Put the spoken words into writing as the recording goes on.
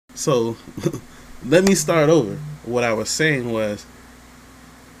So let me start over. What I was saying was,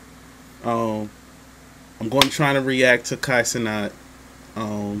 um, I'm going to try to react to Kai Cenat.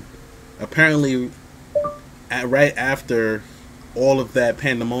 Apparently, right after all of that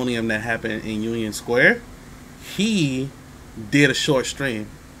pandemonium that happened in Union Square, he did a short stream.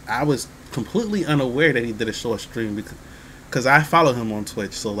 I was completely unaware that he did a short stream because I follow him on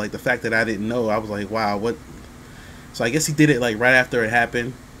Twitch. So like the fact that I didn't know, I was like, wow, what? So I guess he did it like right after it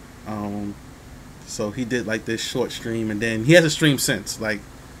happened. So he did like this short stream, and then he hasn't streamed since. Like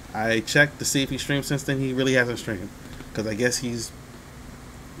I checked to see if he streamed since then. He really hasn't streamed because I guess he's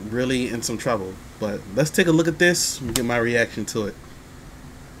really in some trouble. But let's take a look at this and get my reaction to it.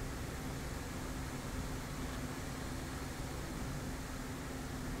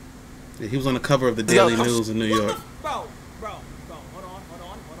 Yeah, he was on the cover of the Daily News in New York. Bro, hold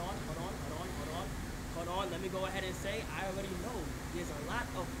on. Let me go ahead and say, I already know there's a lot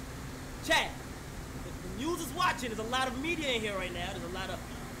of chat. The news is watching. There's a lot of media in here right now. There's a lot of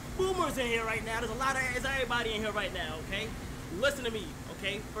boomers in here right now. There's everybody in here right now, okay? Listen to me,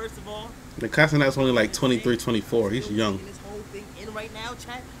 okay? First of all, the Casanat's only like 23, 24. He's young. This whole thing in right now,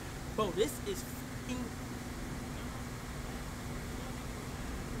 chat. Bro, this is f***ing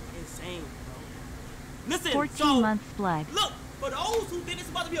insane, bro. Listen, 14 months flag. Look, for those who think this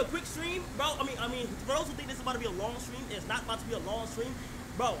is about to be a quick stream, bro, I mean, for those who think this is about to be a long stream, it's not about to be a long stream.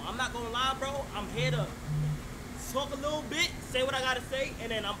 Bro, I'm not gonna lie, bro. I'm here to talk a little bit, say what I gotta say, and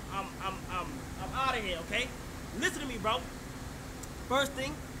then I'm out of here, okay? Listen to me, bro. First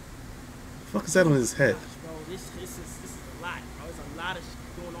thing. The fuck is that on his head? Gosh, bro, this is a lot, bro. There's a lot of shit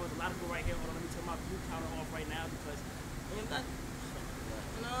going on. There's a lot of people right here. Hold on, let me turn my view counter off right now because you know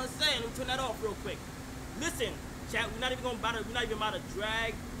what I'm saying? Let me turn that off real quick. Listen, chat, we're not even about to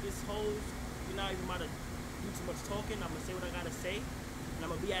drag this whole. We're not even about to do too much talking. I'm gonna say what I gotta say, and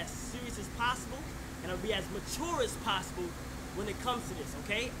I'm gonna be as serious as possible, and I'm gonna be as mature as possible when it comes to this.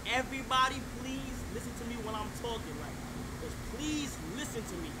 Okay? Everybody, please listen to me when I'm talking. Like, just please listen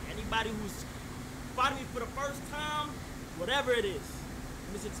to me. Anybody who's finding me for the first time, whatever it is,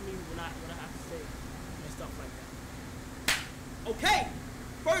 listen to me when I have to say and stuff like that. Okay,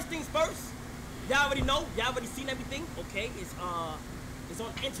 first things first. Y'all already know. Y'all already seen everything. Okay, it's on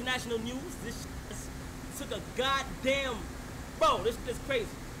international news. This took a goddamn, bro. This is crazy.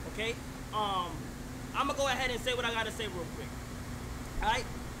 Okay, I'm gonna go ahead and say what I gotta say real quick. All right,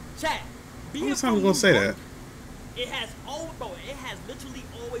 chat. How many times you gonna say that? It has literally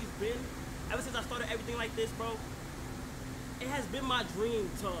always been, ever since I started everything like this, bro, it has been my dream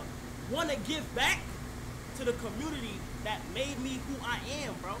to want to give back to the community that made me who I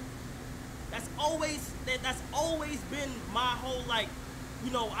am, bro. That's always been my whole, like,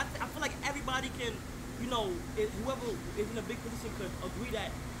 you know, I feel like everybody can, you know, whoever is in a big position could agree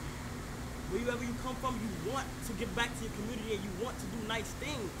that wherever you come from, you want to give back to your community and you want to do nice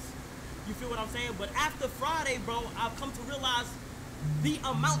things. You feel what I'm saying? But after Friday, bro, I've come to realize the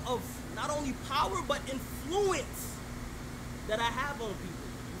amount of not only power but influence that I have on people.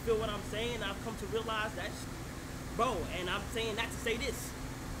 You feel what I'm saying? I've come to realize that, bro, and I'm saying that to say this.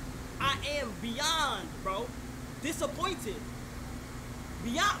 I am beyond, bro, disappointed.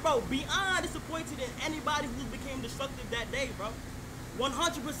 Beyond disappointed in anybody who became destructive that day, bro.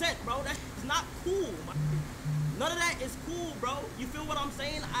 100%, bro. That's not cool. None of that is cool, bro. You feel what I'm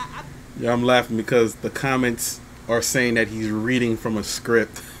saying? Yeah, I'm laughing because the comments are saying that he's reading from a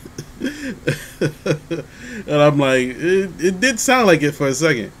script. And I'm like, it did sound like it for a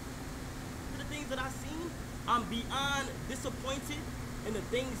second. The things that I've seen, I'm beyond disappointed in the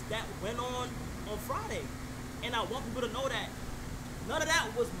things that went on Friday. And I want people to know that none of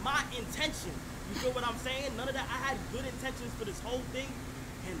that was my intention. You feel what I'm saying? None of that. I had good intentions for this whole thing.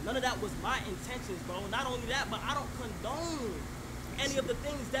 And none of that was my intentions, bro. Not only that, but I don't condone any of the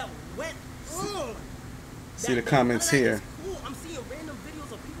things that went on. See the comments here. Cool. I'm seeing random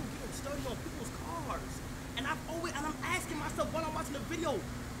videos of people getting sturdy on people's cars. And I'm asking myself while I'm watching the video,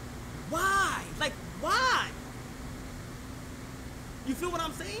 why? Like, why? You feel what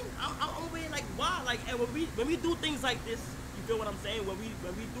I'm saying? I'm being like, why? Like, and when we do things like this, you feel what I'm saying? When we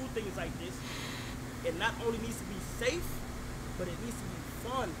do things like this, it not only needs to be safe, but it needs to be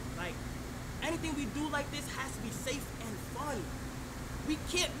fun. Like, anything we do like this has to be safe and fun. We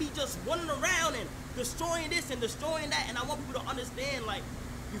can't be just running around and destroying this and destroying that. And I want people to understand, like,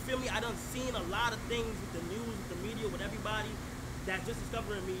 you feel me? I done seen a lot of things with the news, with the media, with everybody that's just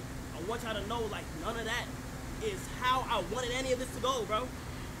discovering me. I want y'all to know, like, none of that is how I wanted any of this to go, bro.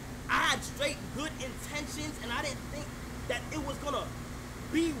 I had straight good intentions, and I didn't think that it was gonna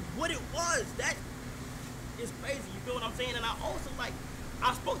be what it was. That is crazy. You feel what I'm saying? And I also, like,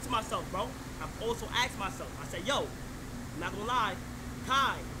 I spoke to myself, bro. I've also asked myself. I said, yo, I'm not gonna lie,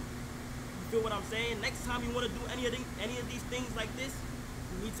 Kai, you feel what I'm saying? Next time you want to do any of these things like this,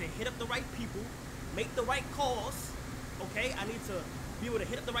 you need to hit up the right people, make the right calls. Okay, I need to be able to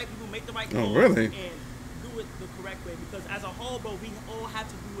hit up the right people, make the right calls, Oh, really? and do it the correct way. Because as a whole, bro, we all have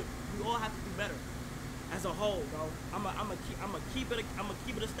to do it. We all have to do better. As a whole, bro, I'm gonna keep it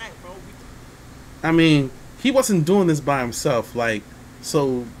a stack, bro. I mean, he wasn't doing this by himself. Like,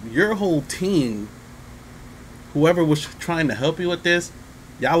 so your whole team, whoever was trying to help you with this,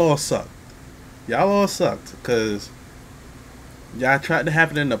 y'all all sucked. Y'all all sucked because y'all tried to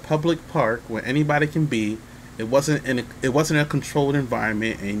have it in a public park where anybody can be. It wasn't a controlled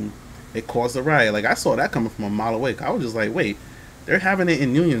environment, and it caused a riot. Like, I saw that coming from a mile away. I was just like, wait, they're having it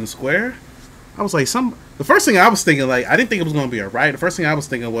in Union Square? I was like, the first thing I was thinking, like, I didn't think it was going to be a riot. The first thing I was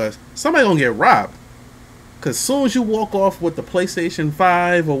thinking was, somebody going to get robbed. Because as soon as you walk off with the PlayStation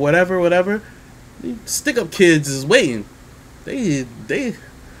 5 or whatever, stick-up kids is waiting. I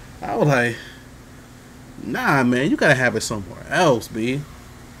was like, nah, man, you got to have it somewhere else, B.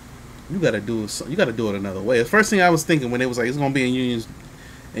 You got to do it another way. The first thing I was thinking when it was like, it's going to be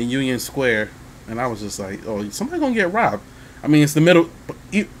in Union Square, and I was just like, oh, somebody going to get robbed. I mean, it's the middle.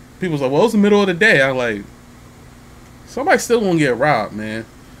 People was like, well, it's the middle of the day. I'm like, somebody still going to get robbed, man.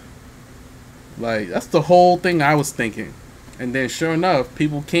 Like, that's the whole thing I was thinking. And then sure enough,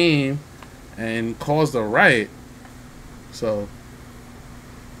 people came and caused a riot. So,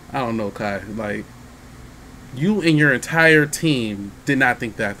 I don't know, Kai. Like, you and your entire team did not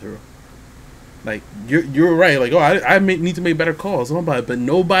think that through. Like, you're right. Like, oh, I need to make better calls. But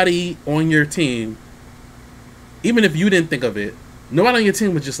nobody on your team, even if you didn't think of it, nobody on your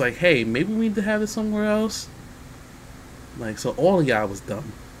team was just like, hey, maybe we need to have it somewhere else. Like, so all of y'all was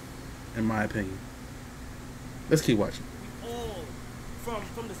dumb, in my opinion. Let's keep watching. All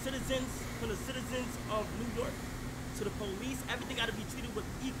from the citizens of New York to the police, everything got to be treated with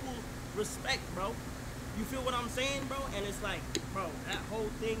equal respect, bro. You feel what I'm saying, bro? And it's like, bro, that whole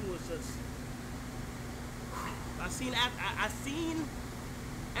thing was just. I seen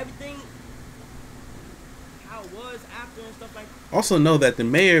everything how it was after and stuff like that. Also know that the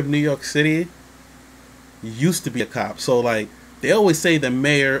mayor of New York City used to be a cop. So, like, they always say the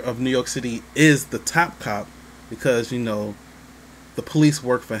mayor of New York City is the top cop because, you know, the police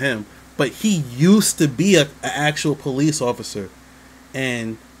work for him. But he used to be an actual police officer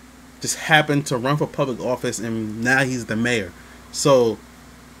and just happened to run for public office, and now he's the mayor. So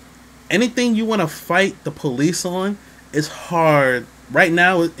anything you want to fight the police on is hard. Right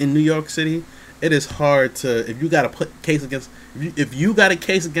now in New York City, it is hard to, if you got if you got a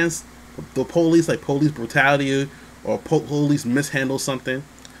case against the police, like police brutality or police mishandle something,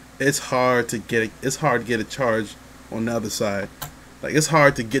 it's hard to get a charge on the other side. Like, it's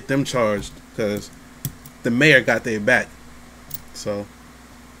hard to get them charged because the mayor got their back. So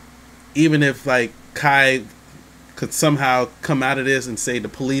even if, like, Kai could somehow come out of this and say the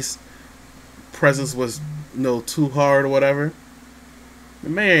police presence was, you know, too hard or whatever, the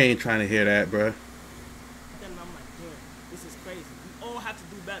mayor ain't trying to hear that, bruh. Then I'm like, damn, this is crazy. We all have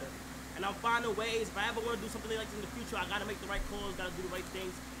to do better. And I'm finding ways. If I ever want to do something like this in the future, I got to make the right calls, got to do the right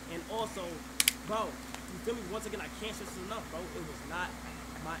things. And also, bro, you feel me? Once again, I can't stress this enough, bro. It was not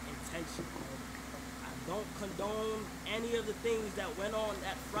my intention, bro. I don't condone any of the things that went on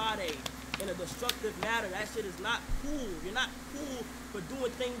that Friday in a destructive manner. That shit is not cool. You're not cool for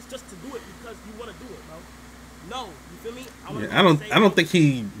doing things just to do it because you want to do it, bro. No, you feel me? I don't think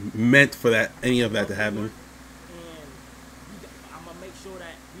he meant for any of that to happen. And I'm gonna make sure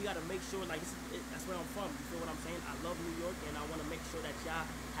that we gotta make sure, like, that's where I'm from. You feel what I'm saying? I love New York, and I want to make sure that y'all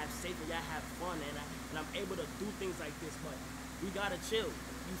have safe and y'all have fun, and I'm able to do things like this. But we gotta chill.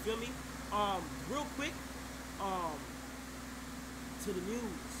 You feel me? Real quick, to the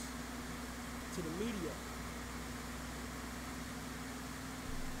news, to the media.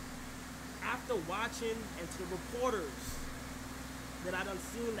 After watching, and to the reporters that I done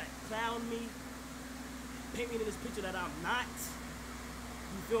seen that clown me, paint me in this picture that I'm not.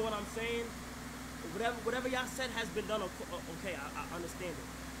 You feel what I'm saying? Whatever y'all said has been done. Okay, I understand it.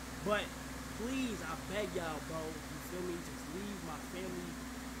 But please, I beg y'all, bro. You feel me? Just leave my family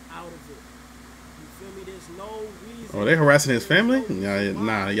out of it. You feel me? There's no reason. Oh, they harassing his family?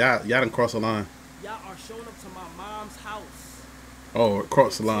 Nah, y'all done cross the line. Y'all are showing up to my mom's house. Oh,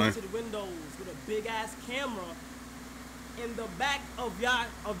 across the line. To the windows with a big ass camera, in the back of y'all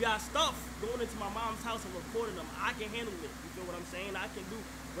stuff, going into my mom's house and recording them. I can handle it. You feel what I'm saying? I can do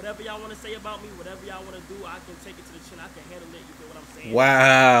whatever y'all want to say about me, whatever y'all want to do. I can take it to the chin. I can handle it. You feel what I'm saying?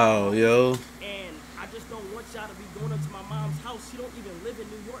 Wow, yo. And I just don't want y'all to be going into my mom's house. She don't even live in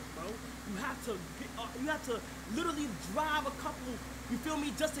New York, bro. You have to literally drive a couple. You feel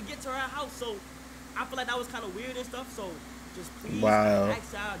me? Just to get to her house. So I feel like that was kind of weird and stuff. So just please,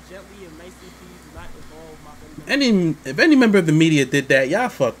 ask y'all gently and nicely, please do not involve my family. If any member of the media did that, y'all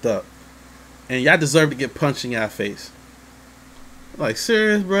fucked up, and y'all deserve to get punched in y'all face. Like,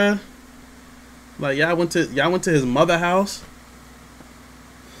 serious, bruh? Like, y'all went to his mother house.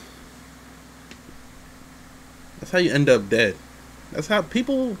 That's how you end up dead. That's how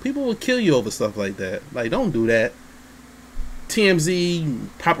people will kill you over stuff like that. Like, don't do that. TMZ,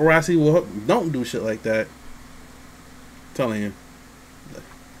 paparazzi don't do shit like that. I'm telling you.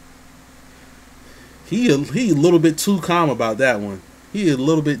 He a little bit too calm about that one. He a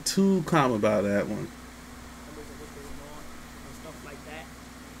little bit too calm about that one.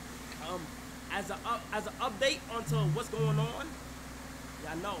 As an update onto what's going on,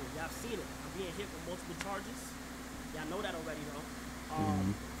 y'all know, y'all seen it. I'm being hit with multiple charges. Y'all know that already, though.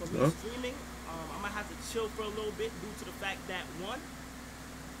 For me streaming, I might have to chill for a little bit due to the fact that, one,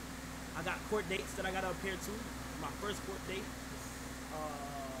 I got court dates that I got to appear to. My first court date is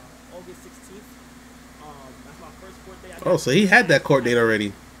August 16th. That's my first court date. So he had that court date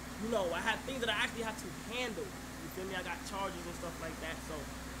already. You know, I had things that I actually had to handle. You feel me? I got charges and stuff like that, so...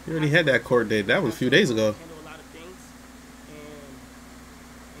 You already had that court date. That was a few days ago. Handle a lot of things, and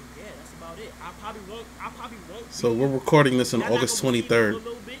yeah, that's about it. I probably won't. So we're recording this on August 23rd. A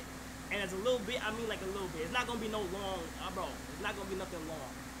little bit, and as a little bit, I mean like a little bit. It's not gonna be no long, bro. It's not gonna be nothing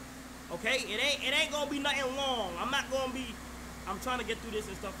long. Okay, it ain't gonna be nothing long. I'm trying to get through this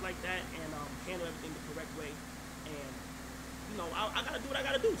and stuff like that, and handle everything the correct way. And you know, I gotta do what I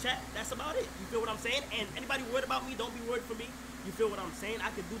gotta do, chat. That's about it. You feel what I'm saying? And anybody worried about me, don't be worried for me. You feel what I'm saying? I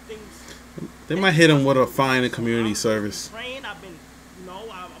could do things. They might hit him with a fine and community service. I've been, you know,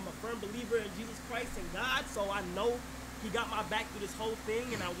 I'm a firm believer in Jesus Christ and God, so I know He got my back through this whole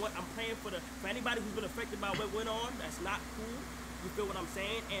thing, and I'm praying for anybody who's been affected by what went on. That's not cool. You feel what I'm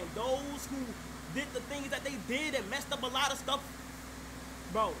saying? And those who did the things that they did and messed up a lot of stuff,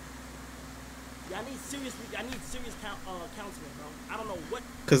 bro. I need serious counseling, bro. I don't know what.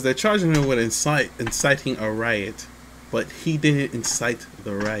 Because they're charging him with inciting a riot. But he didn't incite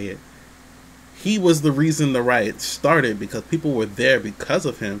the riot. He was the reason the riot started because people were there because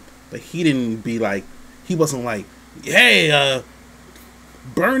of him. But he wasn't like, hey,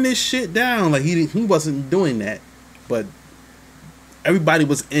 burn this shit down. Like he wasn't doing that. But everybody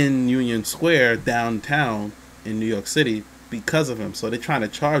was in Union Square downtown in New York City because of him. So they're trying to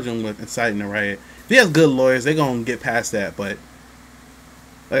charge him with inciting a riot. If he has good lawyers, they're gonna get past that. But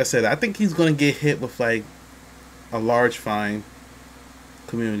like I said, I think he's gonna get hit with like a large fine,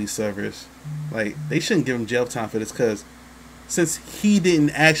 community service. Like, they shouldn't give him jail time for this because since he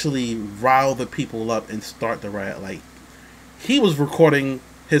didn't actually rile the people up and start the riot, like, he was recording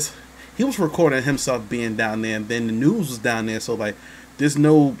himself being down there, and then the news was down there, so like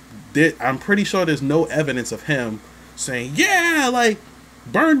I'm pretty sure there's no evidence of him saying, yeah, like,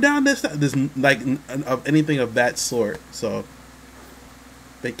 burn down this like of anything of that sort. So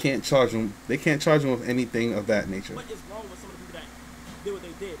they can't charge him. They can't charge him with anything of that nature. What is wrong with some of the people that did what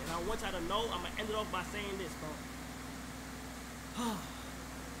they did? And I want y'all to know, I'm going to end it off by saying this, bro.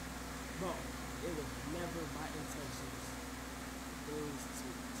 Bro, it was never my intentions things to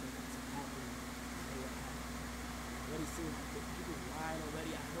happen. They were happening. Already seen people lying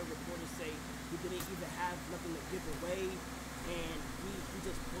already. I heard reporters say we didn't even have nothing to give away. And we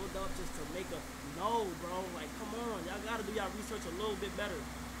just pulled up just to make a... No, bro. Like, come on. Y'all got to do y'all research a little bit better.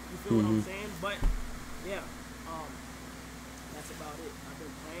 You feel what I'm saying? But, yeah. That's about it. I've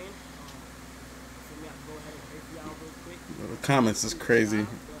been praying. For me, I can go ahead and pray for y'all real quick. The comments is crazy.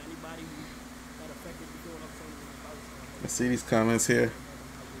 Anybody who got affected, you feel what I'm saying? I see these comments here.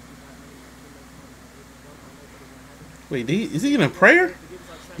 Wait, is he in a prayer?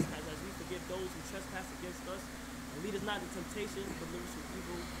 Lead us not into temptation, but deliver us from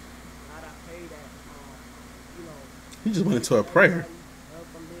evil. God, I pray that, you know... He just went into a prayer.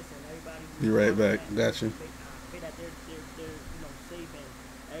 Be right back. Got you. I pray that they're you know, safe, and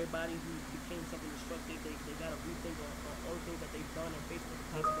everybody who became something destructive, they got to rethink on all the things that they've done and face the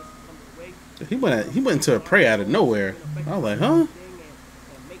consequences coming their way. He went into a prayer out of nowhere. I was like, huh?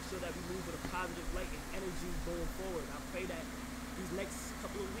 And make sure that we move with a positive light and energy going forward. I pray that these next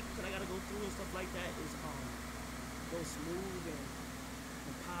couple of weeks that I got to go through and stuff like that is... go smooth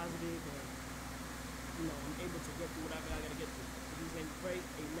and positive, and you you know, I'm able to get through whatever I gotta get through. In Jesus' name we pray,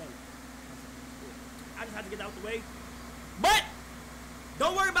 amen. I just had to get out the way. But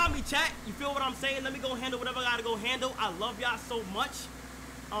don't worry about me, chat. You feel what I'm saying? Let me go handle whatever I gotta go handle. I love y'all so much.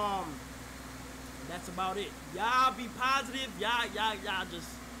 That's about it. Y'all be positive. Y'all just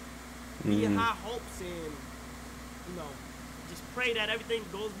be in high hopes, and you know, just pray that everything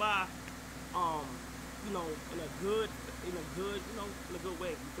goes by, you know, in a good way.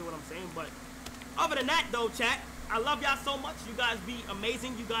 You feel what I'm saying? But other than that, though, chat, I love y'all so much. You guys be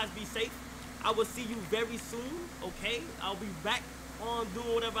amazing. You guys be safe. I will see you very soon. Okay, I'll be back on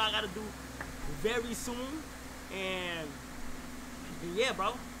doing whatever I gotta do very soon, and yeah,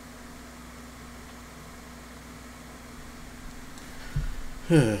 bro.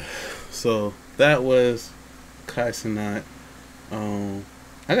 So that was Cenat. I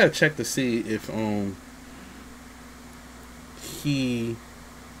gotta check to see if he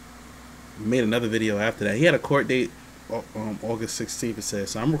made another video after that. He had a court date August 16th, it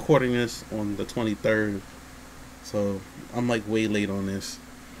says. So I'm recording this on the 23rd. So I'm like way late on this.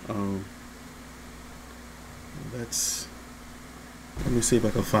 Let me see if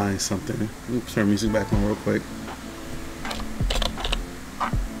I can find something. Let me turn music back on real quick.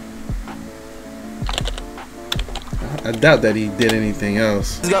 I doubt that he did anything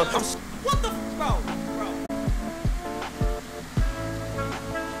else. What the